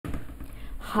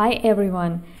Hi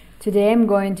everyone, today I'm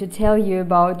going to tell you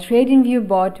about TradingView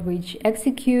bot which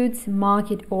executes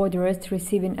market orders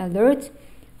receiving alerts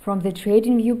from the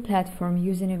TradingView platform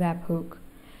using a webhook.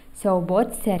 So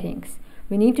bot settings,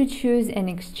 we need to choose an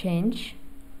exchange,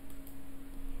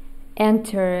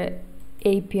 enter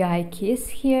API keys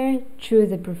here,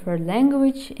 choose the preferred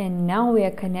language, and now we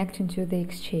are connecting to the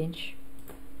exchange.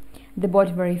 The bot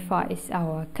verifies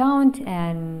our account,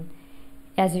 and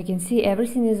as you can see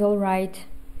everything is alright.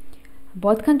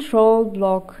 Bot control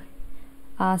block,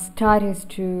 start is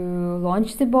to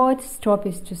launch the bot, stop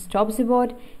is to stop the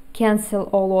bot, cancel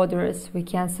all orders, we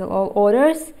cancel all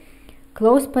orders,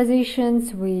 close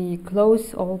positions, we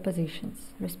close all positions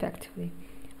respectively.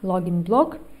 Login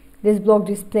block, this block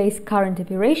displays current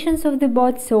operations of the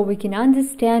bot so we can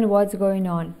understand what's going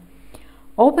on.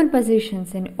 Open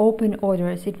positions and open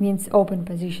orders, it means open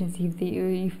positions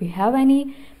if we have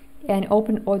any, and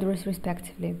open orders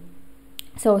respectively.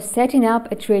 So setting up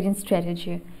a trading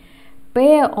strategy,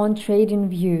 pair on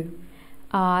TradingView.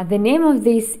 The name of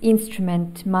this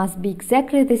instrument must be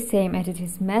exactly the same as it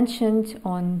is mentioned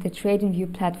on the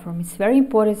TradingView platform. It's very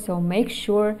important, so make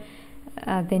sure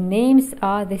the names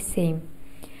are the same.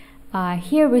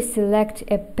 Here we select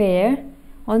a pair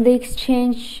on the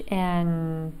exchange,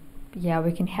 and yeah,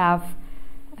 we can have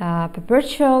a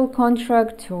perpetual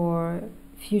contract or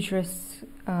futures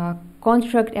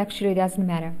contract, actually doesn't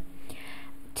matter.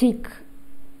 Tick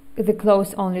the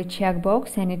close only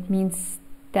checkbox, and it means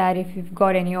that if you've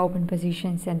got any open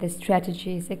positions and the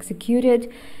strategy is executed,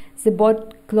 the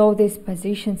bot closes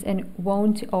positions and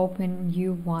won't open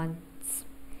new ones.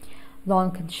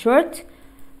 Long and short,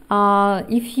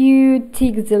 if you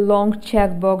tick the long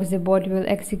checkbox, the bot will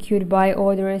execute buy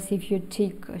orders. If you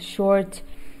tick a short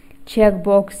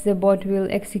checkbox, the bot will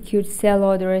execute sell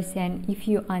orders, and if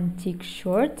you untick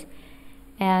short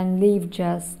and leave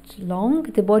just long,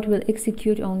 the bot will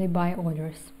execute only buy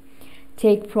orders.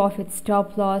 Take profit,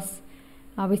 stop loss,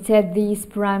 we set these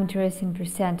parameters in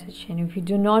percentage, and if you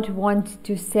do not want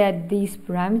to set these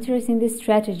parameters in the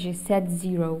strategy, set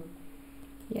 0.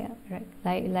 Yeah, right,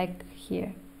 like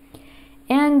here.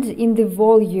 And in the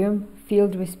volume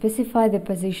field we specify the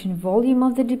position volume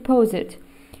of the deposit.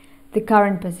 The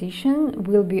current position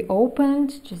will be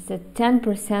opened just at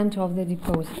 10% of the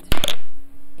deposit.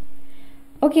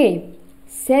 Okay,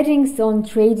 settings on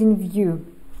TradingView.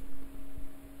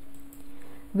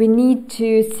 We need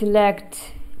to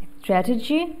select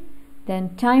strategy,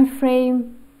 then time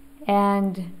frame,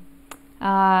 and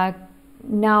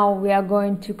now we are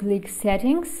going to click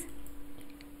settings,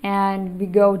 and we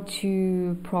go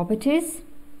to properties.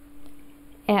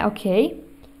 Okay,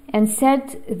 and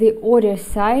set the order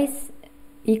size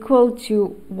equal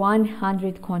to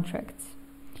 100 contracts.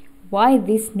 Why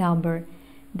this number?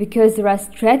 Because there are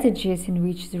strategies in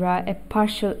which there are a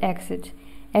partial exit,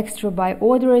 extra buy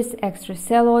orders, extra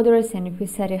sell orders, and if we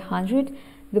set 100,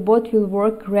 the bot will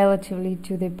work relatively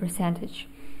to the percentage.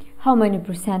 How many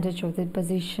percentage of the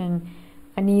position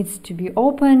needs to be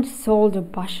opened, sold, or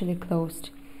partially closed.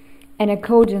 And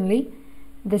accordingly,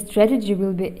 the strategy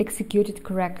will be executed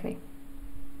correctly.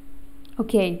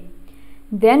 Okay,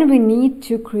 then we need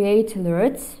to create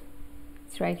alerts.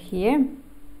 It's right here.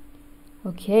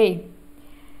 Okay.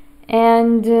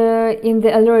 And in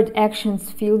the alert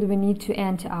actions field we need to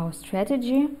enter our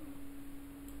strategy.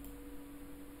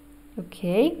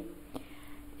 Okay,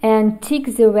 and tick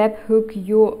the webhook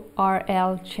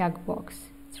URL checkbox.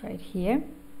 It's right here.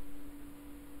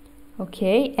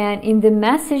 Okay, and in the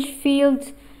message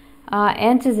field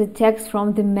enter the text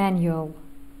from the manual.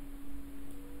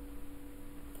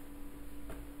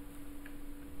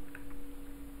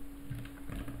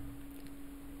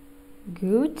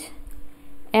 Good.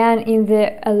 And in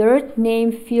the alert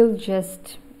name field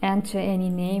just enter any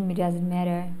name, it doesn't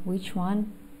matter which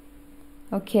one.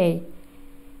 Okay,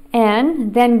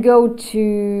 and then go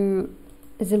to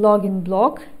the login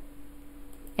block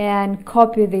and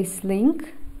copy this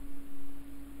link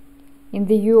in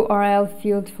the URL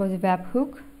field for the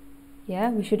webhook.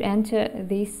 Yeah, we should enter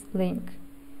this link.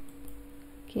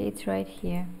 Okay, it's right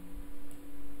here.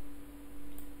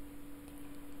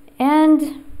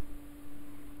 And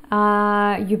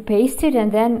you paste it,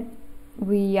 and then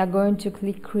we are going to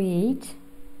click create.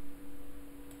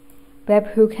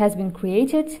 Webhook has been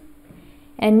created,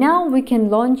 and now we can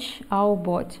launch our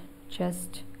bot.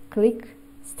 Just click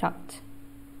start.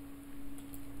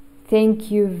 Thank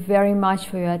you very much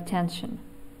for your attention.